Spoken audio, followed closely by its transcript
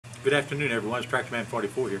Good afternoon, everyone. It's TractorMan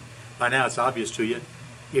 44 here. By now it's obvious to you,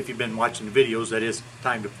 if you've been watching the videos, that it's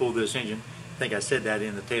time to pull this engine. I think I said that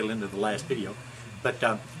in the tail end of the last video. But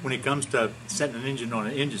when it comes to setting an engine on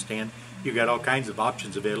an engine stand, you've got all kinds of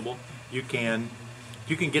options available. You can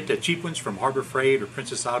get the cheap ones from Harbor Freight or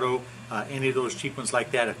Princess Auto, any of those cheap ones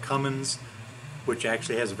like that. A Cummins, which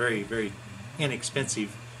actually has a very, very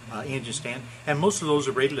inexpensive engine stand. And most of those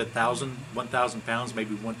are rated at 1,000 pounds,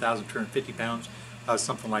 maybe 1,250 pounds.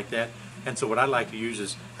 Something like that. And so what I like to use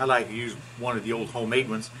is one of the old homemade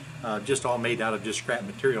ones, just all made out of just scrap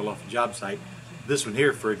material off a job site. This one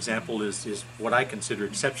here, for example, is what I consider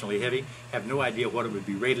exceptionally heavy. I have no idea what it would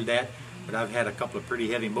be rated at, but I've had a couple of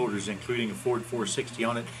pretty heavy motors, including a Ford 460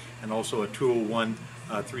 on it, and also a 201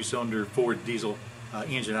 three-cylinder Ford diesel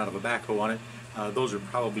engine out of a backhoe on it. Those are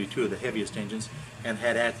probably two of the heaviest engines, and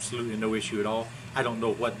had absolutely no issue at all. I don't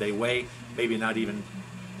know what they weigh, maybe not even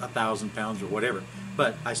 1,000 pounds or whatever,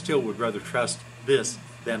 but I still would rather trust this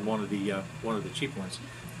than one of the cheap ones.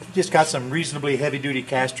 Just got some reasonably heavy-duty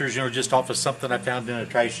casters, just off of something I found in a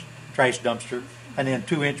trash dumpster, and then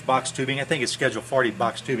 2-inch box tubing. I think it's Schedule 40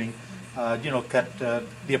 box tubing. Cut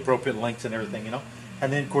the appropriate lengths and everything,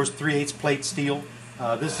 And then, of course, 3/8 plate steel.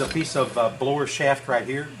 This is a piece of blower shaft right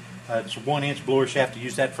here. It's a 1-inch blower shaft to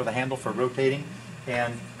use that for the handle for rotating.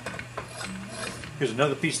 And here's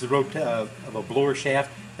another piece of a blower shaft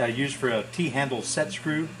that I use for a T-handle set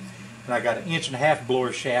screw. And I got an 1.5-inch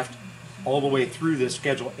blower shaft all the way through this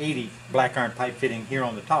Schedule 80 black iron pipe fitting here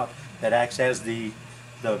on the top that acts as the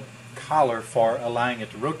collar for allowing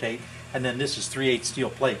it to rotate. And then this is 3/8 steel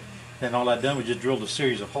plate. Then all I've done was just drilled a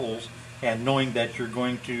series of holes, and knowing that you're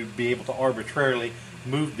going to be able to arbitrarily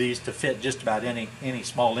move these to fit just about any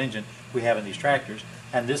small engine we have in these tractors.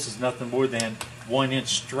 And this is nothing more than 1-inch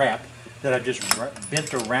strap that I've just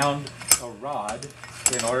bent around a rod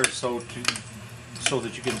in order so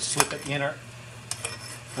that you can slip it in or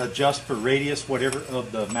adjust for radius, whatever,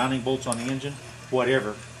 of the mounting bolts on the engine,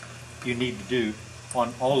 whatever you need to do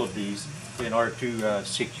on all of these in order to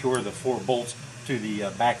secure the 4 bolts to the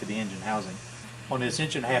back of the engine housing. On this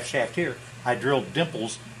 1.5-inch shaft here, I drilled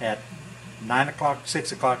dimples at 9 o'clock,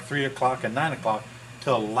 6 o'clock, 3 o'clock, and 9 o'clock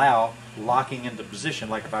to allow locking into position.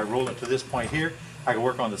 Like if I roll it to this point here, I can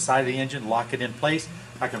work on the side of the engine, lock it in place.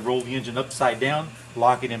 I can roll the engine upside down,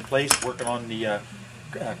 lock it in place, working on the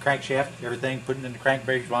crankshaft, everything, putting in the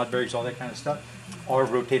crankbearings, rod bearings, all that kind of stuff, or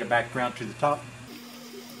rotate it back around to the top.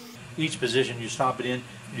 Each position you stop it in,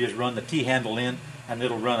 you just run the T-handle in, and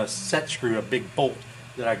it'll run a set screw, a big bolt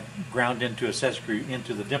that I ground into a set screw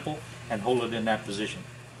into the dimple and hold it in that position.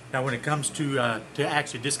 Now when it comes to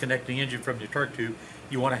actually disconnecting the engine from the torque tube,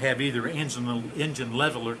 you want to have either an engine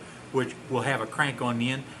leveler, which will have a crank on the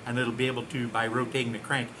end, and it'll be able to, by rotating the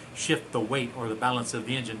crank, shift the weight or the balance of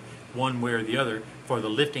the engine one way or the other for the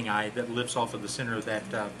lifting eye that lifts off of the center of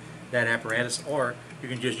that apparatus. Or you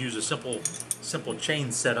can just use a simple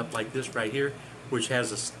chain setup like this right here, which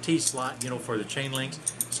has a T-slot, for the chain links,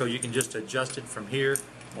 so you can just adjust it from here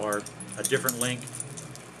or a different link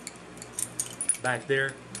back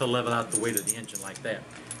there to level out the weight of the engine like that.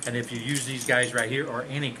 And if you use these guys right here, or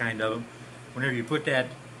any kind of them, whenever you put that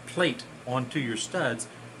plate onto your studs,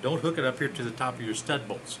 don't hook it up here to the top of your stud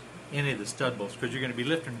bolts, any of the stud bolts, because you're going to be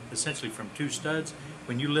lifting essentially from 2 studs.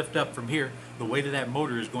 When you lift up from here, the weight of that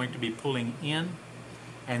motor is going to be pulling in,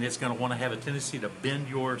 and it's going to want to have a tendency to bend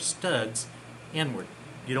your studs inward.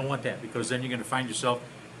 You don't want that, because then you're going to find yourself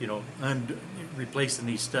replacing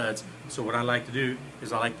these studs. So what I like to do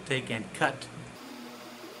is I like to take and cut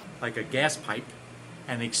like a gas pipe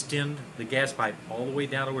and extend the gas pipe all the way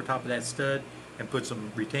down over top of that stud, and put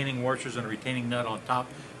some retaining washers and a retaining nut on top,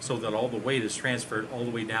 so that all the weight is transferred all the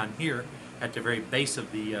way down here at the very base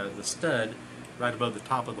of the stud, right above the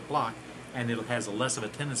top of the block, and it has a less of a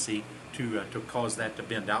tendency to cause that to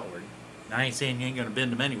bend outward. Now, I ain't saying you ain't going to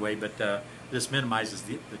bend them anyway, but this minimizes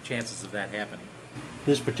the chances of that happening.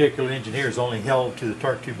 This particular engine here is only held to the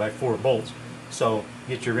torque tube by 4 bolts, so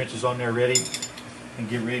get your wrenches on there ready, and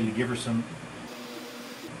get ready to give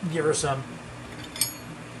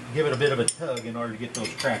it a bit of a tug in order to get those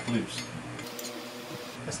cracked loose.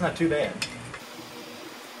 That's not too bad.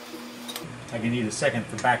 I can need a second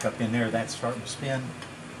for backup in there. That's starting to spin.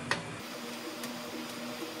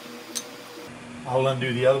 I'll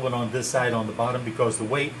undo the other one on this side on the bottom, because the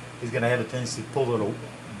weight is going to have a tendency to pull it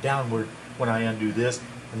downward when I undo this,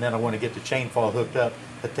 and then I want to get the chain fall hooked up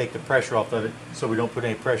to take the pressure off of it, so we don't put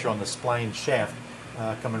any pressure on the spline shaft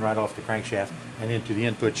coming right off the crankshaft and into the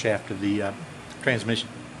input shaft of the transmission.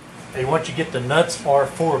 Hey, once you get the nuts or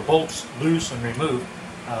 4 bolts loose and removed,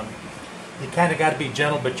 you kind of got to be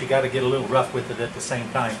gentle, but you got to get a little rough with it at the same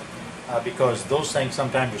time. because those things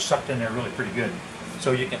sometimes are sucked in there really pretty good.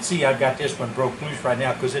 So you can see I've got this one broke loose right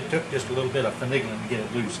now because it took just a little bit of finagling to get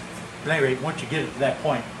it loose. But at any rate, once you get it to that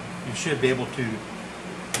point, you should be able to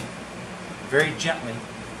very gently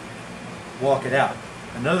walk it out.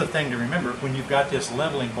 Another thing to remember, when you've got this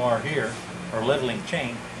leveling bar here, or leveling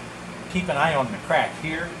chain, keep an eye on the crack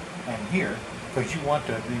here and here, because you want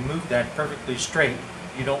to remove that perfectly straight.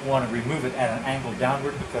 You don't want to remove it at an angle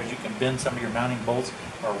downward because you can bend some of your mounting bolts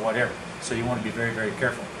or whatever. So you want to be very, very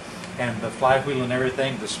careful. And the flywheel and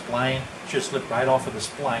everything, the spline should slip right off of the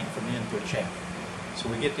spline from the input shaft. So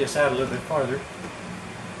we get this out a little bit farther.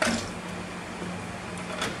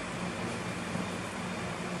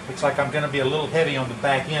 Looks like I'm going to be a little heavy on the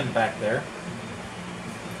back end back there.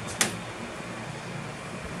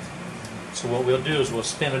 So what we'll do is we'll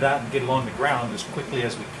spin it out and get along the ground as quickly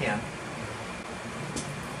as we can.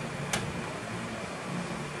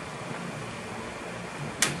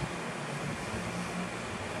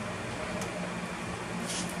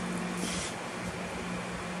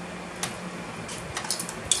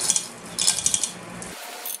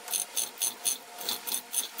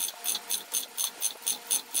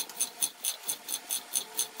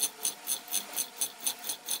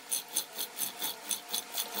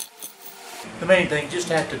 The main thing, just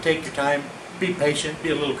have to take your time, be patient,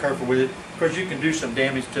 be a little careful with it, because you can do some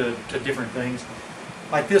damage to different things.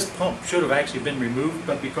 Like this pump should have actually been removed,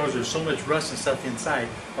 but because there's so much rust and stuff inside,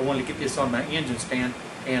 I wanted to get this on my engine stand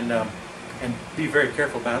and be very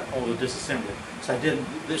careful about all the disassembly. So I didn't.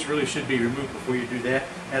 This really should be removed before you do that,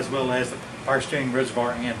 as well as the power steering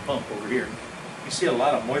reservoir and pump over here. You see a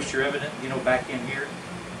lot of moisture evident, back in here.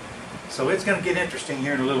 So it's going to get interesting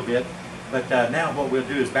here in a little bit. But now what we'll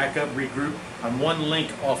do is back up, regroup. I'm one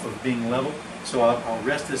link off of being level, so I'll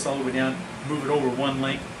rest this all the way down, move it over one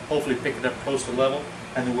link, hopefully pick it up close to level,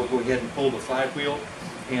 and then we'll go ahead and pull the flywheel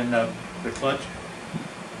and the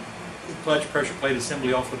clutch pressure plate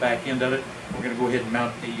assembly off the back end of it. We're going to go ahead and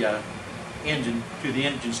mount the engine to the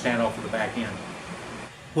engine stand off of the back end.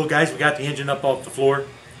 Well guys, we got the engine up off the floor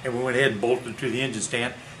and we went ahead and bolted it to the engine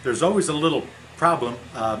stand. There's always a little problem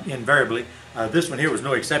invariably. This one here was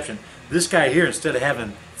no exception. This guy here, instead of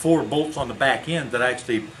having 4 bolts on the back end that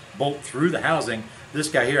actually bolt through the housing, this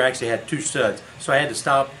guy here actually had 2 studs. So I had to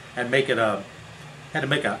stop and make it a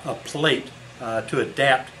plate to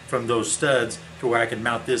adapt from those studs to where I could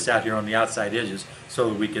mount this out here on the outside edges so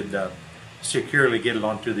that we could securely get it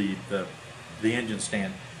onto the engine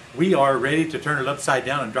stand. We are ready to turn it upside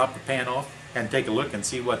down and drop the pan off and take a look and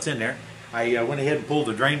see what's in there. I went ahead and pulled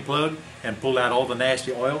the drain plug and pulled out all the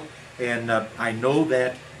nasty oil, and I know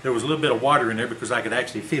that there was a little bit of water in there because I could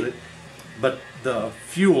actually feel it, but the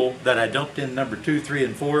fuel that I dumped in number 2, 3,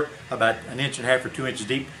 and 4, about 1.5 inches or 2 inches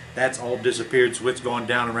deep, that's all disappeared, so it's gone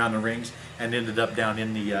down around the rings and ended up down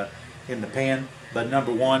in the pan. But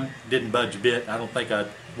number 1 didn't budge a bit. I don't think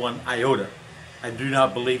one iota. I do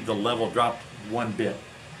not believe the level dropped one bit.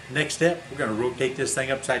 Next step, we're going to rotate this thing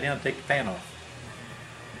upside down and take the pan off.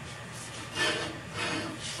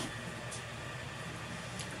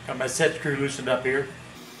 Got my set screw loosened up here.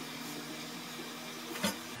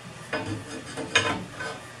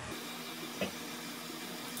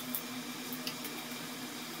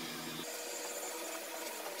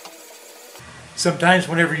 Sometimes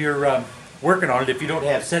whenever you're working on it, if you don't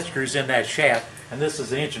have set screws in that shaft, and this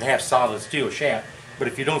is 1.5 inch solid steel shaft, but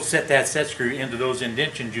if you don't set that set screw into those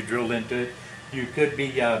indentions you drilled into it, you could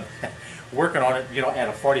be working on it, at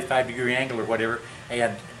a 45-degree angle or whatever,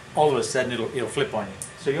 and all of a sudden it'll flip on you.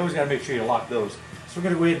 So you always got to make sure you lock those. So we're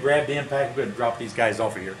going to go ahead and grab the impact. We're going to drop these guys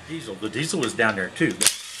off of here. The diesel is down there too,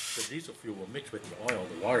 but the diesel fuel will mix with the oil.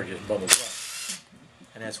 The water just bubbles up,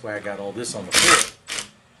 and that's why I got all this on the floor.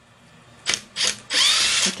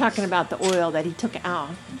 We're talking about the oil that he took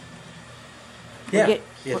out. Yeah.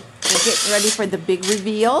 We're getting ready for the big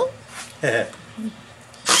reveal. We're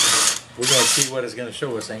going to see what it's going to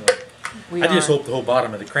show us, ain't we? I just hope the whole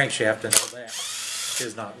bottom of the crankshaft and all that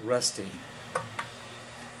is not rusty.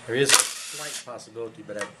 There is a slight possibility,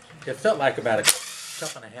 but it felt like about a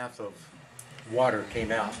cup and a half of water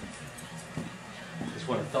came out. That's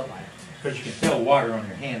what it felt like. Because you can tell water on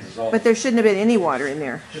your hands is all. But there shouldn't have been any water in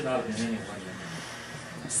there. Should not have been any water in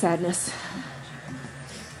there. Sadness.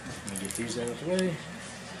 Let me get these out of the way.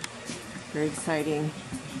 Very exciting.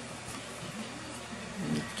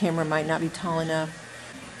 The camera might not be tall enough.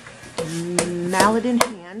 Mallet in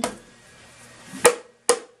hand.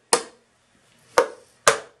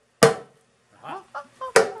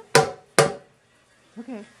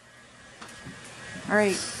 Okay. All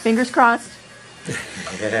right. Fingers crossed.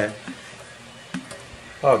 Yeah.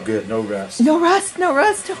 Oh, good. No rust. No rust. No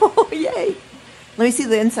rust. Oh, yay. Let me see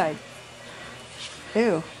the inside.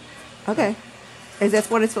 Ew. Okay. Is that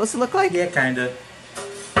what it's supposed to look like? Yeah, kind of.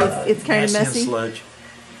 It's kind of Nasty and messy. sludge.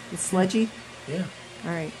 It's sludgy. Yeah.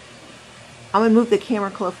 All right. I'm gonna move the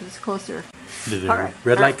camera closer. Did the All right.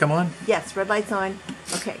 red All light right. come on? Yes, red light's on.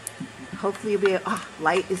 Okay. Hopefully you'll be.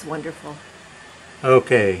 Light is wonderful.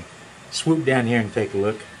 Okay. Swoop down here and take a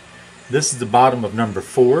look. This is the bottom of number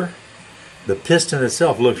 4. The piston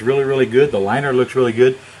itself looks really, really good. The liner looks really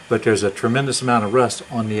good, but there's a tremendous amount of rust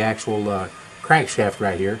on the actual crankshaft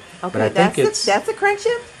right here. Okay, but I think that's a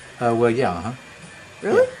crankshaft? well, yeah,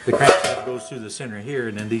 Really? Yeah. The crankshaft goes through the center here,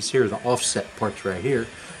 and then these here are the offset parts right here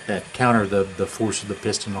that counter the force of the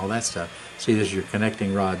piston and all that stuff. See, this is your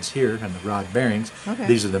connecting rods here and the rod bearings. Okay.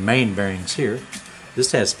 These are the main bearings here.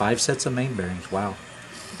 This has 5 sets of main bearings. Wow.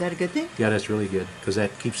 Is that a good thing? Yeah, that's really good because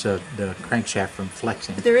that keeps the crankshaft from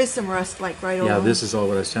flexing. But there is some rust, like right over. Yeah, this is all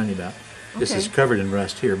what I was telling you about. This is Okay. covered in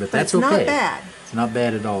rust here, but that's it's okay. not bad. It's not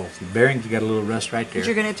bad at all. The bearings got a little rust right there. But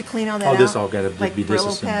you're gonna have to clean all that out. Oh, this all got to like be Brillo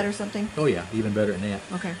disassembled. pad or something. Oh yeah, even better than that.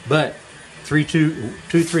 Okay. But 2,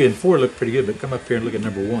 3, and 4 look pretty good. But come up here and look at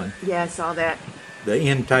number 1. Yeah, I saw that. The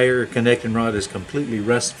entire connecting rod is completely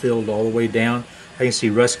rust filled all the way down. I can see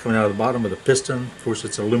rust coming out of the bottom of the piston. Of course,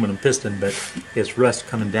 it's an aluminum piston, but it's rust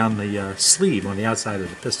coming down the sleeve on the outside of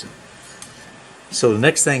the piston. So the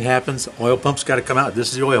next thing happens, oil pump's got to come out. This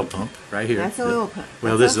is the oil pump right here. That's the oil pump.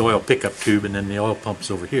 Well, That's this is the oil pickup tube, and then the oil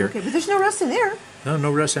pump's over here. Okay, but there's no rust in there.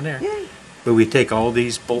 No rust in there. Yay. But we take all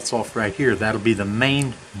these bolts off right here. That'll be the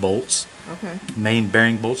main bolts, Okay. main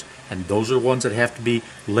bearing bolts, and those are ones that have to be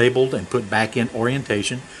labeled and put back in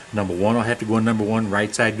orientation. Number 1 will have to go in number 1.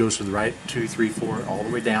 Right side goes to the right. 2, 3, 4, all the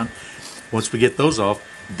way down. Once we get those off,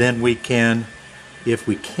 then we can, if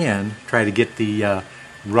we can, try to get the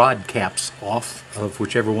rod caps off of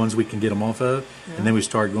whichever ones we can get them off of, and then we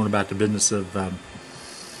start going about the business of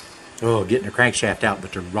getting the crankshaft out.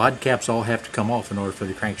 But the rod caps all have to come off in order for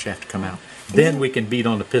the crankshaft to come out. Then we can beat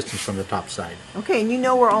on the pistons from the top side. Okay, and you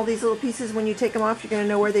know where all these little pieces, when you take them off, you're gonna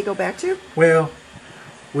know where they go back to? Well,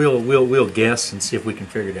 we'll guess and see if we can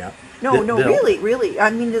figure it out. No, They'll- really. I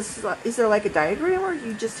mean, is there like a diagram, or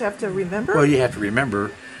you just have to remember? Well, you have to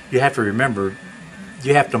remember. You have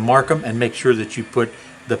to mark them and make sure that you put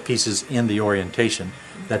the pieces in the orientation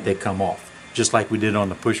that they come off. Just like we did on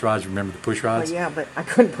the push rods. Remember the push Well, rods? yeah, but I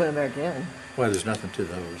couldn't put them back in. Well, there's nothing to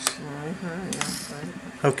those.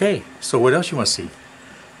 Yeah. Okay, so what else you want to see?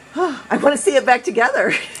 I want to see it back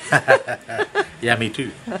together. Yeah, me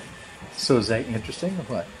too. So is that interesting or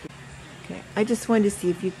what? Okay, I just wanted to see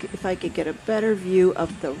if I could get a better view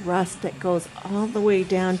of the rust that goes all the way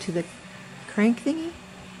down to the crank thingy.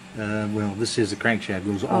 Well, this is the crankshaft.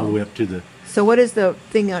 Goes all the way up to the. So what is the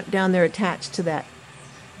thing down there attached to that?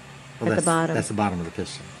 Well, At the bottom. That's the bottom of the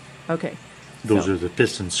piston. Okay. Those So- are the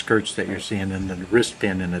piston skirts that you're seeing, and the wrist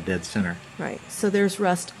pin in the dead center. Right. So there's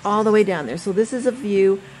rust all the way down there. So this is a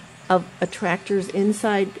view of a tractor's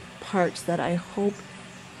inside parts that I hope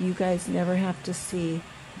you guys never have to see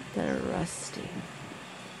that are rusty,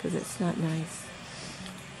 because it's not nice.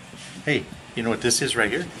 Hey, you know what this is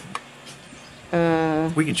right here?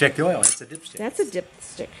 We can check the oil. That's a dipstick. That's a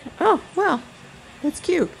dipstick. Oh, well, that's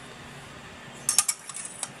cute.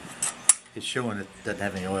 It's showing it doesn't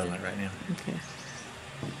have any oil in it right now. Okay.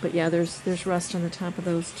 But yeah, there's rust on the top of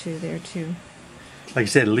those two there too. Like I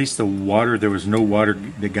said, at least there was no water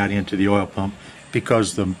that got into the oil pump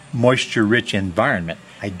because the moisture-rich environment,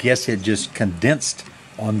 I guess it just condensed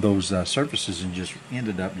on those surfaces and just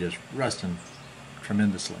ended up just rusting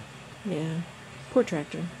tremendously. Yeah. Poor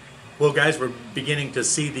tractor. Well, guys, we're beginning to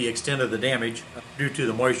see the extent of the damage due to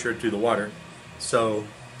the moisture to the water. So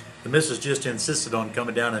the missus just insisted on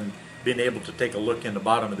coming down and being able to take a look in the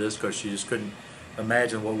bottom of this because she just couldn't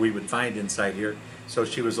imagine what we would find inside here. So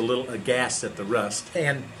she was a little aghast at the rust.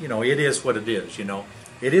 And, you know, it is what it is, you know.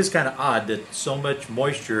 It is kind of odd that so much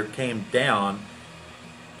moisture came down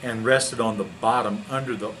and rested on the bottom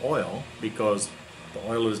under the oil, because the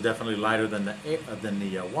oil is definitely lighter than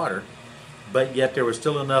the water. But yet there was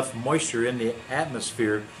still enough moisture in the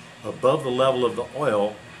atmosphere above the level of the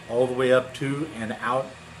oil all the way up to and out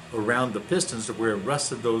around the pistons to where it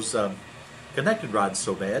rusted those connected rods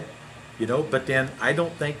so bad, you know. But then I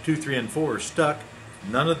don't think 2, 3, and 4 are stuck.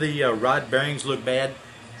 None of the rod bearings look bad.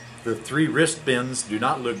 The 3 wrist pins do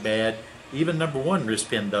not look bad. Even number 1 wrist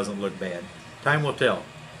pin doesn't look bad. Time will tell.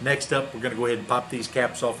 Next up, we're going to go ahead and pop these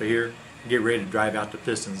caps off of here and get ready to drive out the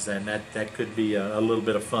pistons, and that could be a little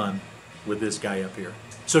bit of fun with this guy up here.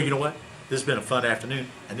 So you know what? This has been a fun afternoon,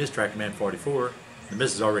 and this Tractor Man 44, the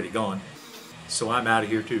missus is already gone, so I'm out of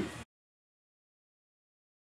here too.